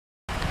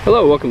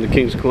Hello, welcome to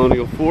Kings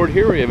Colonial Ford.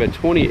 Here we have a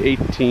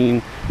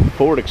 2018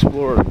 Ford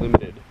Explorer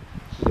Limited.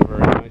 This is a very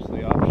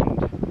nicely optioned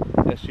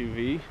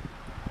SUV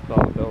with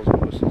all the bells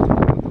and whistles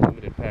that come with the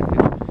limited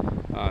package,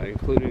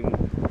 including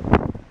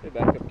a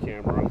backup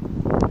camera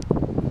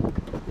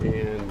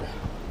and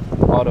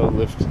auto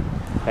lift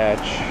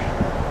hatch,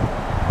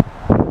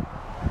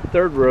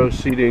 third row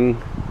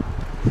seating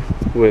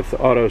with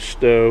auto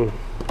stow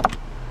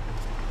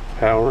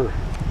power,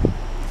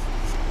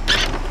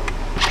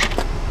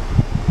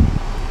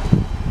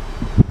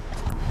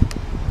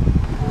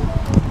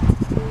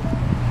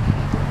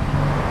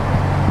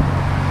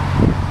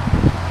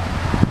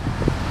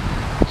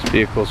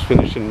 vehicle is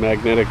finished in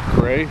magnetic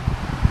gray. It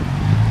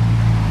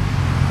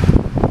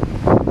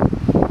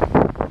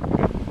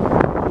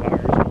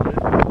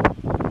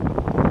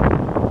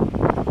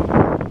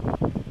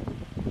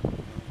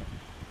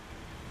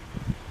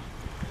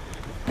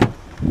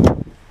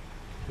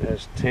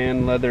has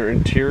tan leather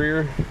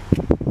interior.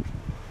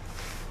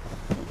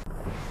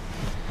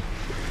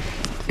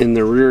 In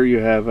the rear you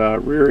have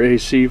rear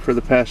AC for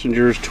the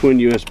passengers, twin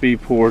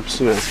USB ports,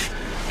 and a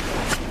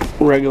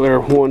regular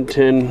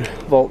 110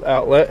 volt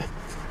outlet.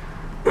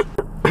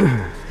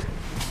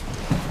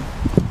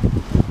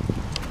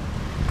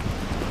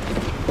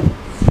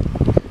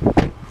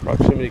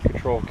 Proximity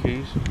control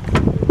keys,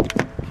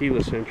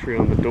 keyless entry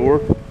on the door,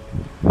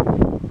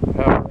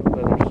 power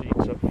leather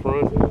seats up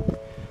front,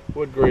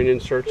 wood grain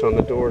inserts on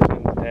the doors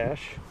and the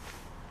dash.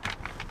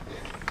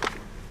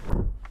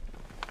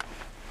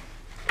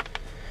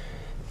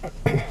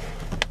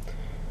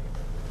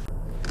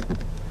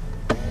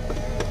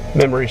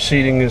 Memory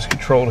seating is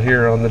controlled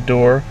here on the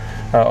door,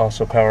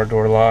 also power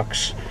door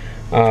locks.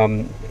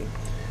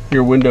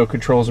 Your window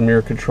controls and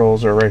mirror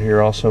controls are right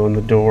here also in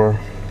the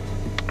door.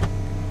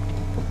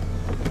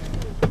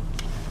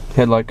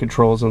 Headlight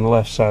controls on the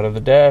left side of the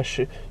dash.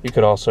 You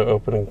could also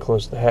open and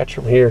close the hatch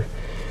from here.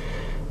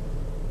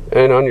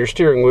 And on your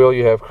steering wheel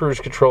you have cruise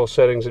control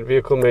settings and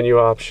vehicle menu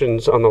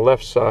options on the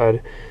left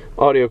side,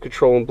 audio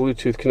control and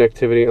Bluetooth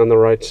connectivity on the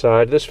right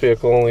side. This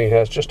vehicle only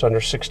has just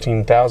under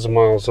 16,000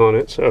 miles on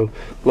it, so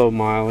low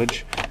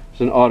mileage.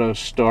 There's an auto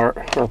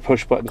start or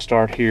push button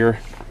start here.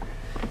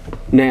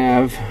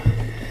 Nav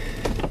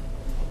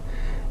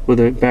with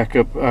a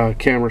backup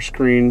camera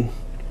screen.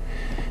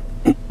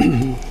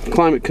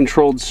 Climate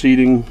controlled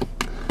seating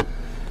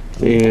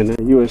and a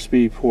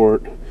USB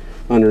port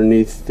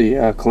underneath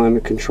the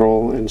climate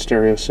control and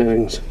stereo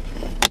settings.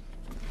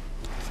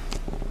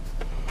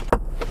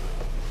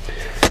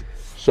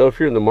 So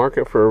if you're in the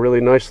market for a really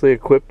nicely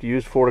equipped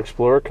used Ford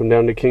Explorer, come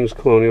down to Kings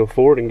Colonial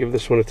Ford and give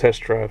this one a test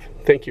drive.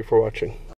 Thank you for watching.